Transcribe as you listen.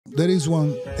There is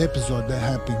one episode that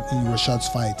happened in Rashad's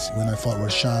fight. When I fought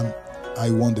Rashad, I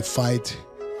won the fight.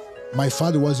 My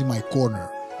father was in my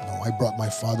corner. I brought my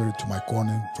father to my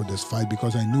corner for this fight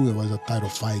because I knew it was a title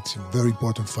fight, very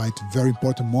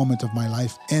important moment of my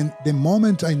life. And the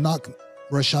moment I knocked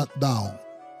Rashad down,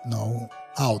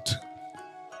 out,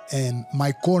 and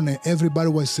my corner, everybody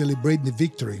was celebrating the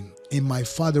victory. And my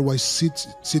father was sit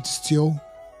still.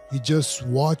 He just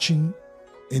watching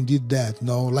and did that,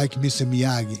 like Mr.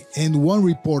 Miyagi. And one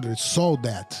reporter saw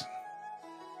that.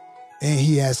 And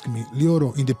he asked me,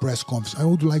 Lyoto, in the press conference, I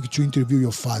would like to interview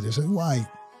your father. I said, why?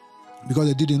 Because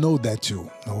I didn't know that too.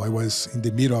 I was in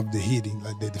the middle of the hitting,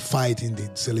 like the fight, in the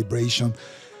celebration.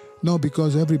 No,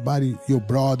 because everybody, your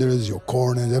brothers, your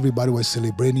corners, everybody was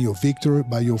celebrating your victory.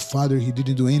 But your father, he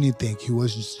didn't do anything. He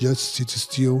was just sitting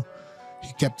still.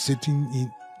 He kept sitting, he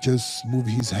just moved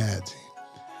his head.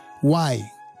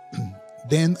 Why?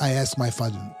 Then I asked my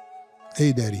father,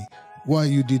 hey, Daddy, why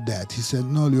you did that? He said,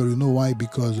 no, Lyoto, you know why?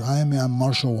 Because I am a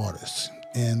martial artist.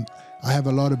 And I have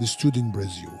a lot of students in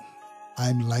Brazil.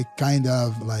 I'm kind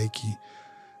of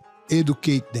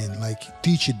educate them,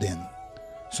 teach them.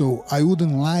 So I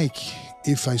wouldn't like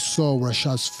if I saw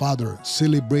Rashad's father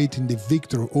celebrating the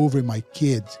victory over my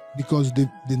kid, because the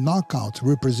knockout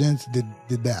represents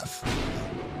the death.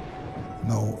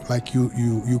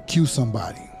 You kill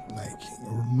somebody.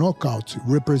 Knockout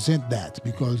represent that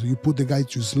because you put the guy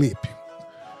to sleep.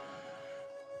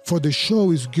 For the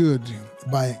show is good,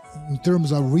 but in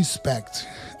terms of respect,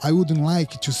 I wouldn't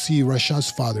like to see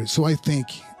Rashad's father. So I think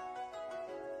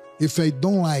if I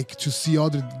don't like to see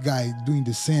other guy doing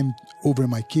the same over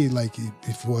my kid, like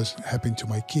if it was happening to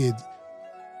my kid,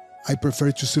 I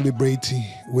prefer to celebrate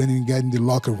when we get in the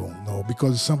locker room.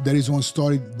 Because there is one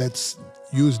story that's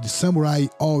used. The samurai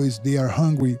always, they are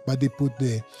hungry, but they put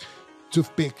the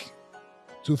toothpick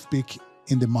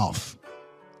in the mouth.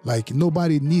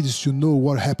 Nobody needs to know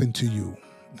what happened to you.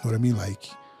 You know what I mean?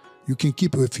 You can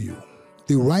keep it with you.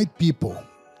 The right people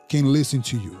can listen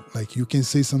to you. You can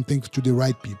say something to the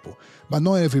right people. But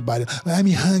not everybody. I'm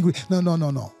hungry.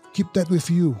 No. Keep that with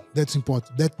you. That's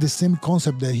important. That's the same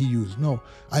concept that he used. No,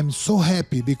 I'm so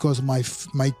happy because my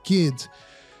kid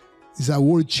is a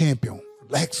world champion.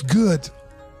 That's good.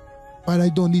 But I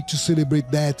don't need to celebrate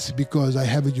that because I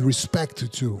have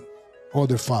respect to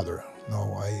other father.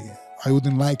 No, I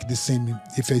wouldn't like the same.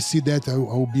 If I see that, I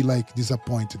will be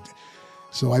disappointed.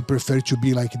 So I prefer to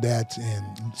be like that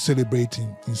and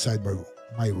celebrating inside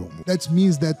my room. That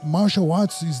means that martial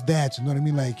arts is that, you know what I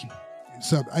mean?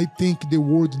 So I think the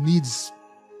world needs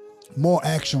more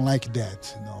action like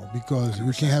that, because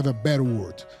we can have a better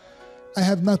world. I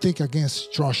have nothing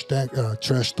against trash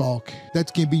talk.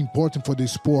 That can be important for the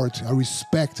sport. I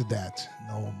respect that,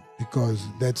 because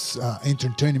that's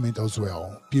entertainment as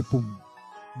well. People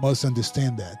must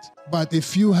understand that. But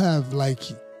if you have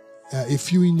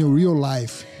if you in your real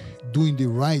life doing the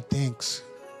right things,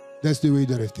 that's the way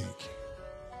that I think.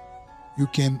 You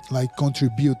can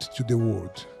contribute to the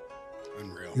world.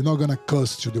 Unreal. You're not gonna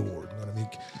curse to the world. You know what I mean?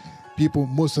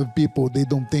 Most of people, they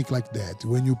don't think like that.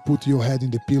 When you put your head in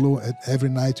the pillow every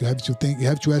night, you have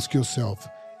to ask yourself,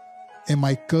 am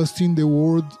I cursing the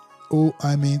world, or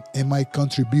am I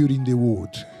contributing the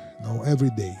world?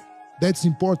 Every day. That's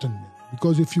important.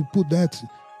 Because if you put that,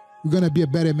 you're going to be a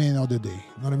better man other day. You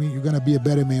know what I mean? You're going to be a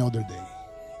better man other day.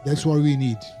 That's what we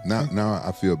need. Now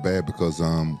I feel bad because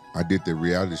I did the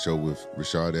reality show with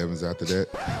Rashad Evans after that,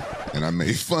 and I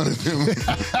made fun of him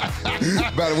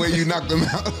by the way you knocked him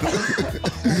out.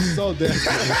 I saw that.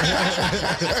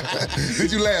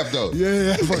 Did you laugh though?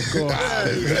 Yeah, of course.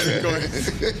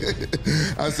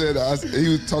 I said he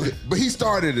was talking, but he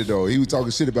started it though. He was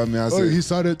talking shit about me. I said, he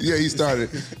started? Yeah, he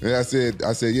started. And I said,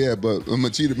 yeah, but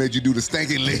Machida made you do the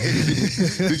stanking leg.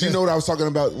 Did you know what I was talking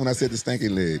about when I said the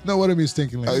stanking leg? No, what do you mean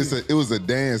stanking leg? It was a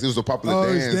dance. It was a popular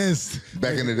dance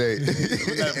back in the day.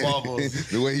 That bubbles.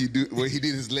 The way he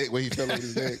did his leg, where he fell over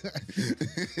his leg.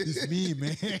 It's me,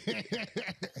 man.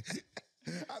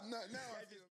 Now I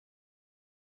feel